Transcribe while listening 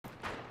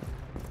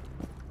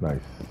Nice.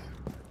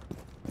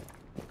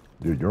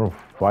 Dude, you're on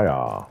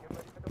fire.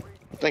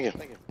 Thank you.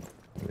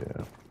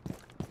 Yeah.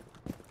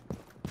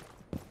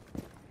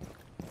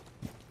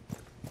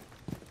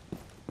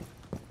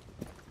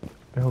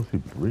 The hell's he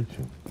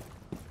breaching?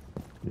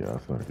 Yeah,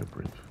 that's not a good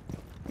breach.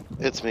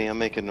 It's me. I'm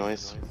making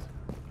noise.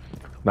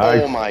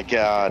 Nice. Oh my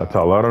god. That's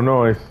a lot of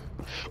noise.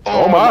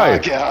 Oh my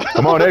god.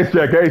 Come on, ace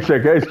check, ace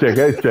check, ace check,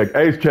 ace check,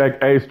 ace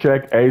check, ace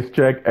check, ace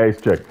check, ace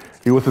check.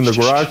 He was in the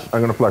garage. I'm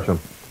gonna flush him.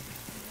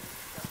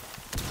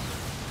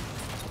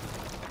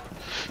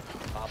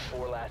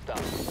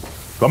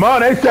 Come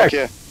on, ace check.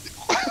 Yeah.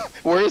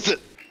 Where is it?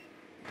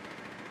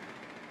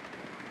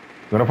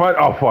 Gonna find.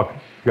 Oh fuck!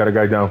 Got a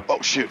guy down.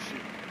 Oh shoot.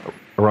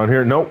 Around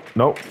here? Nope,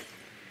 nope.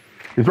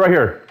 He's right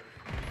here.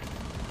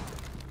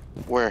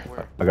 Where?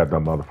 I got that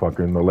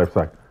motherfucker in the left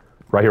side.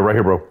 Right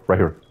here, bro. Right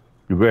here.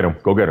 You get him.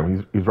 Go get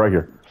him. He's right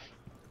here.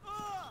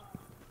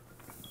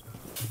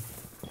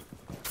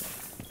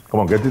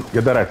 Come on, get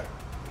that ass.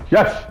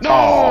 Yes! No!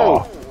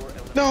 Oh.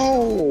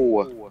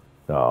 No!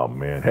 Oh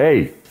man.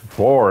 Hey,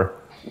 4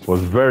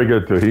 was very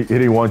good too. He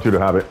didn't want you to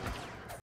have it.